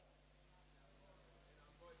them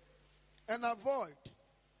and avoid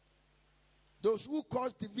those who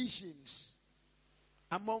cause divisions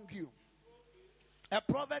among you. A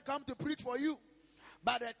prophet come to preach for you.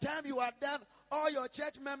 By the time you are done, all your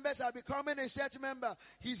church members are becoming a church member.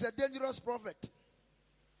 He's a dangerous prophet.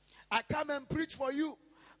 I come and preach for you.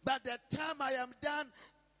 By the time I am done,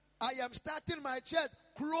 I am starting my church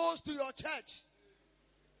close to your church.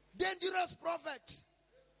 Dangerous prophet.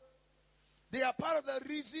 They are part of the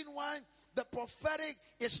reason why the prophetic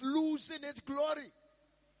is losing its glory.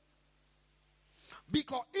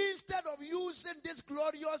 Because instead of using this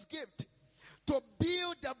glorious gift to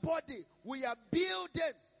build the body, we are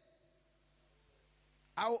building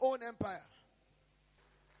our own empire.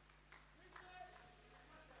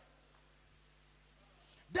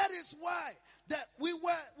 That is why that we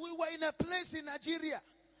were in a place in Nigeria.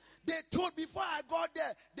 They told, before I got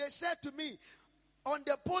there, they said to me, on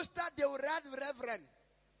the poster they will write Reverend.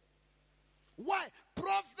 Why?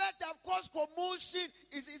 Prophet have caused commotion.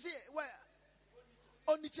 Is it where?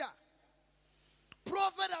 Onitsha.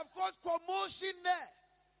 Prophet have caused commotion there.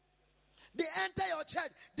 They enter your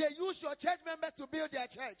church. They use your church members to build their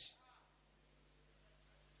church.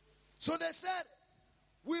 So they said,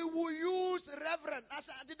 we will use Reverend. I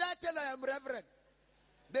said, did I tell I am Reverend?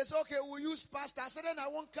 They said, okay, we'll use Pastor. I said, then I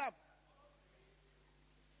won't come.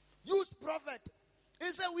 Use Prophet.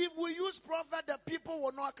 He said, if we use Prophet, the people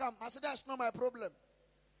will not come. I said, that's not my problem.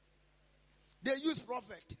 They use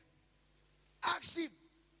Prophet. Ask him.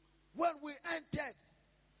 When we entered,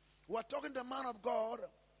 we were talking to the man of God,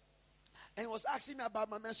 and he was asking me about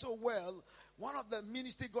my man so well. One of the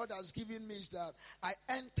ministry God has given me is that I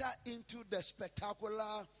enter into the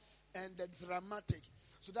spectacular and the dramatic.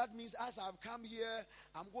 So that means as I've come here,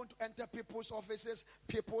 I'm going to enter people's offices,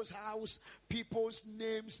 people's house, people's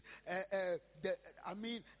names,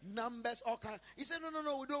 numbers, all kinds. He said,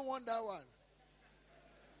 no, we don't want that one.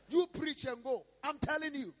 You preach and go. I'm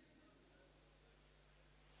telling you.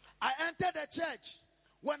 I entered the church.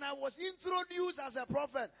 When I was introduced as a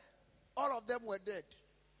prophet, all of them were dead.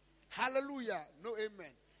 Hallelujah. No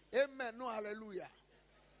amen. Amen. No hallelujah.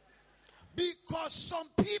 Because some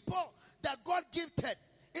people that God gifted,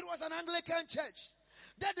 it was an Anglican church,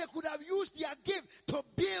 that they could have used their gift to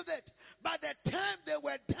build it. By the time they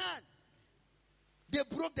were done, they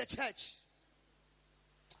broke the church.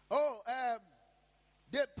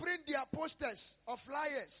 They print their posters or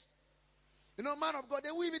flyers. You know, man of God,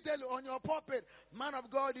 they will even tell you on your pulpit, man of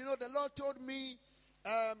God, you know, the Lord told me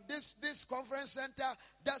this conference center,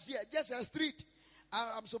 that's here, just a street.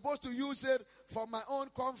 I'm supposed to use it for my own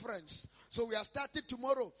conference. So we are starting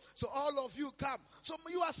tomorrow. So all of you come. So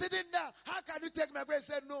you are sitting there. How can you take my grace?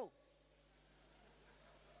 Say no.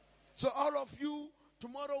 So all of you,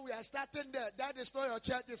 tomorrow we are starting there. That is not your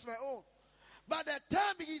church, it's my own. By the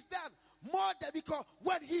time he's done, more than because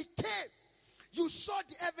when he came, you saw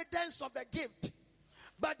the evidence of the gift.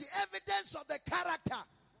 But the evidence of the character.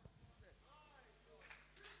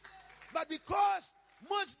 But because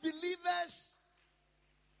most believers,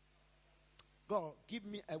 God, give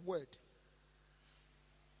me a word.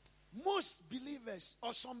 Most believers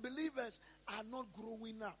or some believers are not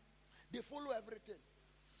growing up. They follow everything.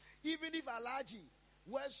 Even if Alaji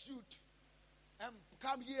wears suit and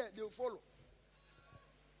come here, they'll follow.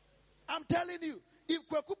 I'm telling you, if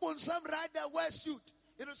Kweku Bonsam ride there wears suit,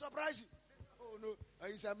 it will surprise you. Oh no,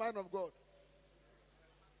 he's a man of God.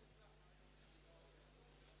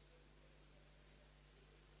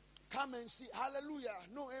 Come and see. Hallelujah.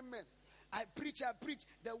 No, amen. I preach.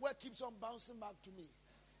 The word keeps on bouncing back to me.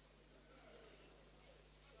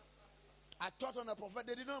 I taught on a prophet.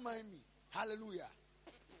 They did not mind me. Hallelujah.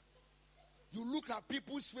 You look at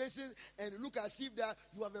people's faces and look as if that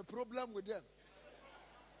you have a problem with them.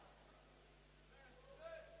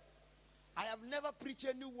 I have never preached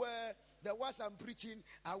anywhere. The words I'm preaching,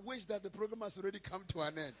 I wish that the program has already come to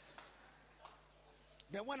an end.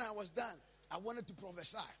 Then when I was done, I wanted to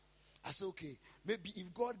prophesy. I said, okay, maybe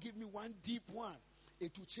if God give me one deep one,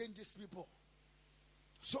 it will change these people.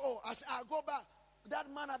 So I said, I'll go back.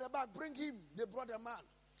 That man at the back, bring him. They brought the man.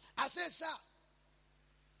 I said, sir,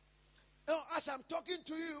 as I'm talking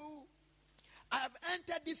to you, I have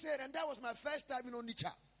entered this area, and that was my first time in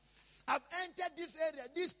Onitsha. I've entered this area,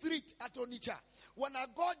 this street at Onitsha. When I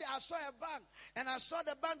got there, I saw a bank, and I saw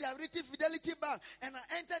the bank, they have written Fidelity Bank, and I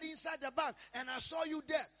entered inside the bank, and I saw you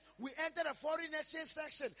there. We entered a foreign exchange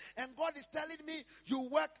section, and God is telling me, you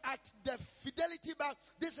work at the Fidelity Bank,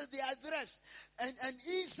 this is the address. And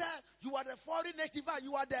inside, you are the foreign exchange bank,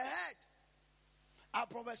 you are the head. I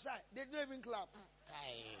prophesy. They didn't even clap.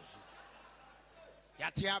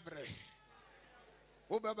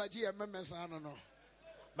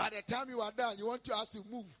 By the time you are done, you want to ask to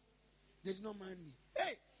move. They did not mind me.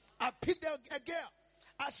 Hey, I picked a girl.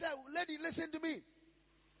 I said, lady, listen to me.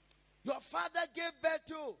 Your father gave birth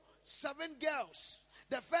to 7 girls.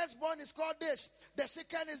 The firstborn is called this. The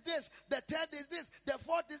second is this. The third is this. The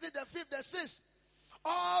fourth is this. The fifth, the sixth.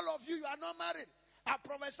 All of you are not married. I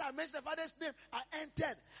prophesied. I mentioned the father's name. I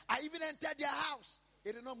entered. I even entered their house.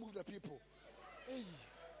 It did not move the people. Hey.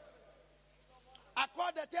 I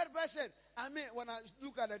called the third person. I mean, when I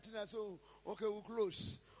look at the thing, I said, okay, we'll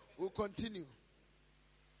close. We'll continue.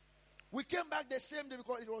 We came back the same day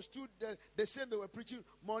because it was the same they were preaching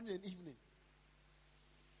morning and evening.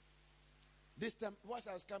 This time, once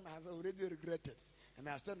I was coming, I have already regretted. And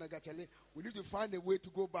I was telling Nagachale, we need to find a way to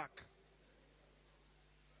go back.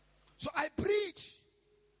 So I preached.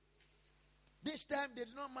 This time, they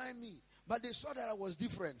did not mind me. But they saw that I was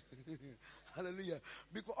different. Hallelujah.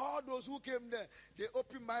 Because all those who came there, they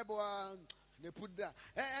opened Bible and they put that.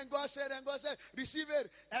 And God said, receive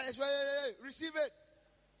it. Receive it.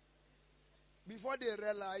 Before they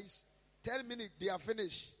realize, 10 minutes, they are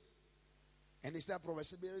finished. And they start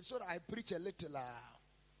prophesying. So I preach a little.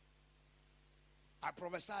 I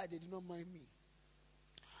prophesied, they did not mind me.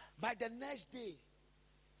 By the next day,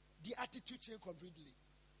 the attitude changed completely.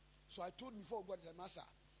 So I told before God, Master,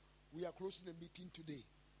 we are closing the meeting today.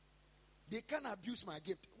 They can't abuse my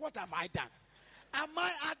gift. What have I done? Am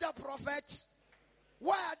I other prophets?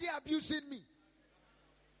 Why are they abusing me?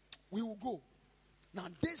 We will go. Now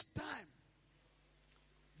this time,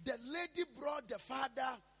 the lady brought the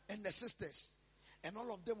father and the sisters. And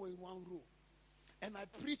all of them were in one row. And I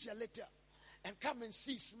preached a letter. And come and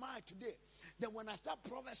see, smile today. Then when I start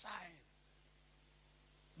prophesying,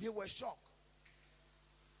 they were shocked.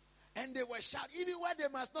 And they were shouting. Even when they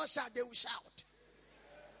must not shout, they will shout.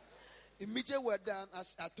 Immediately we're done,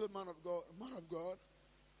 as I told man of God,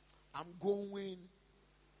 I'm going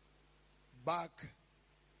back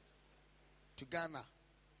to Ghana.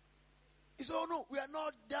 He said, oh no, we are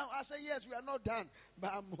not done. I said, yes, we are not done,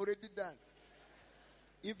 but I'm already done.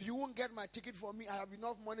 If you won't get my ticket for me, I have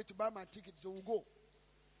enough money to buy my ticket, so we'll go.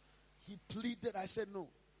 He pleaded. I said, no.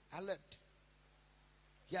 I left.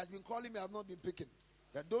 He has been calling me. I have not been picking.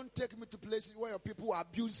 That don't take me to places where your people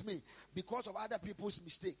abuse me because of other people's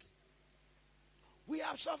mistake. We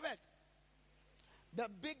have suffered. The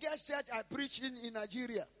biggest church I preached in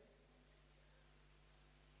Nigeria.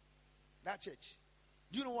 That church.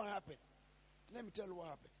 Do you know what happened? Let me tell you what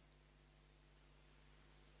happened.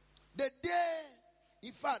 The day,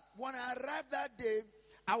 in fact, when I arrived that day,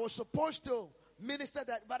 I was supposed to minister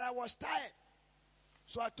that, but I was tired.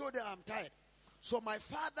 So I told them I'm tired. So my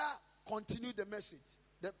father continued the message,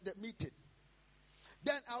 the meeting.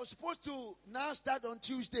 Then I was supposed to now start on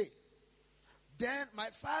Tuesday. Then my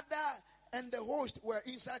father and the host were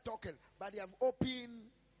inside talking, but they have opened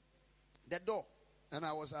the door, and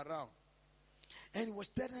I was around. And he was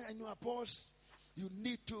telling, I know, boss, You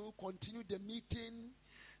need to continue the meeting.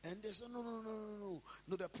 And they said, no.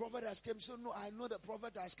 No, the prophet has come. So, no, I know the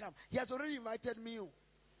prophet has come. He has already invited me.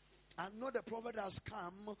 I know the prophet has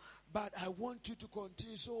come, but I want you to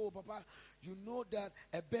continue. So, Papa, you know that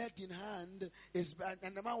a bird in hand is better.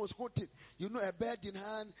 And the man was quoted. You know, a bird in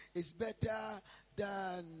hand is better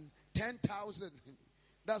than 10,000.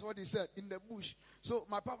 That's what he said in the bush. So,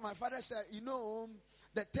 my father said, you know,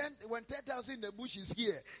 when 10,000 in the bush is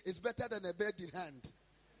here, it's better than a bird in hand.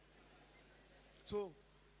 So,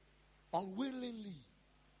 unwillingly,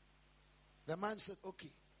 the man said,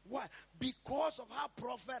 okay. Why? Because of how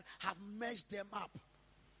prophet have messed them up.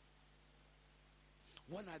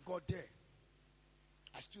 When I got there,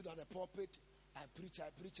 I stood at the pulpit. I preach.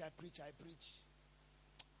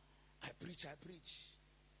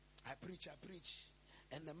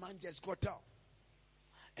 And the man just got up.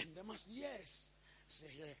 And the man said, yes. Say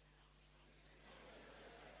here.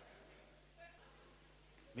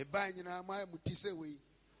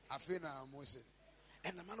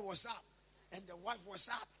 And the man was up. And the wife was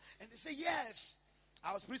up. And they said, yes.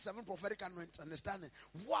 I was preaching 7 prophetic understanding.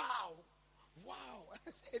 Wow.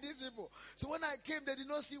 These people. So when I came, they did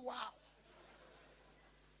not see wow.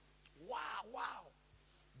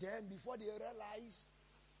 Then before they realized,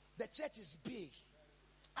 the church is big.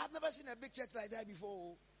 I've never seen a big church like that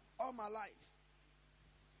before. All my life.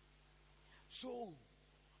 So,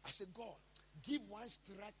 I said, God, give one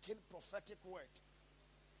striking prophetic word.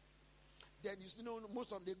 Then you know,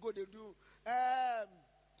 most of them go, they do.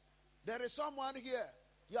 There is someone here.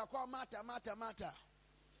 You are called Martha.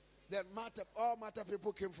 Then all Martha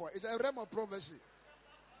people came for. It's a realm of prophecy.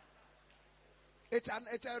 It's a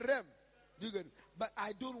realm. But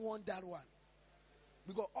I don't want that one.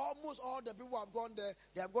 Because almost all the people have gone there,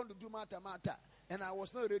 they are going to do Martha. And I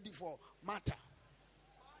was not ready for Martha.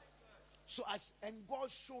 So and God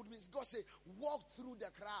showed me, God said, walk through the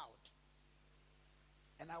crowd.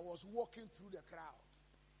 And I was walking through the crowd.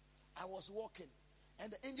 I was walking.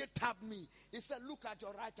 And the angel tapped me. He said, look at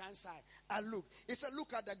your right hand side. I look. He said,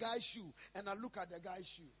 look at the guy's shoe. And I look at the guy's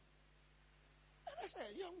shoe. And I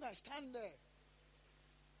said, young guy, stand there.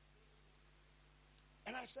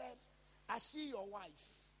 And I said, I see your wife.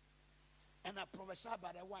 And I prophesy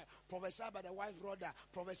about the wife. Prophesy about the wife's brother.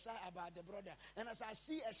 Prophesy about the brother. And as I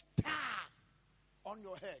see a star on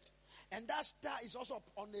your head. And that star is also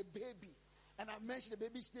on a baby. And I mentioned the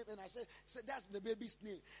baby's name, and I said that's the baby's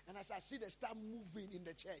name. And as I see the star moving in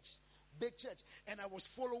the church, big church, and I was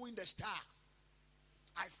following the star.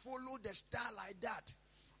 I followed the star like that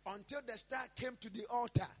until the star came to the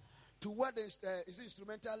altar, to where is it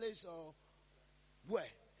instrumentalist or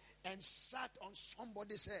where, and sat on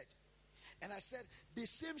somebody's head. And I said, the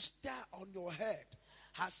same star on your head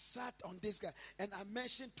has sat on this guy. And I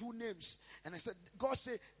mentioned 2 names. And I said, God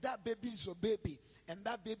said, that baby is your baby. And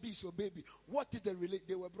that baby is your baby. What is the relation?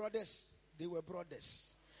 They were brothers.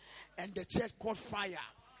 And the church caught fire.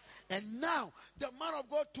 And now, the man of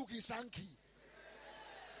God took his hanky.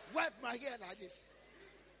 Wiped my hair like this.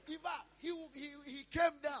 He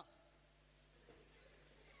came down.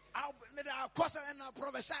 I'll cross and I'll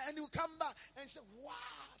prophesy. And he'll come back and say, what?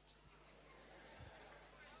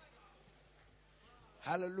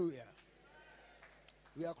 Hallelujah.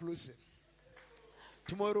 We are closing.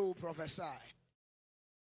 Tomorrow we'll prophesy.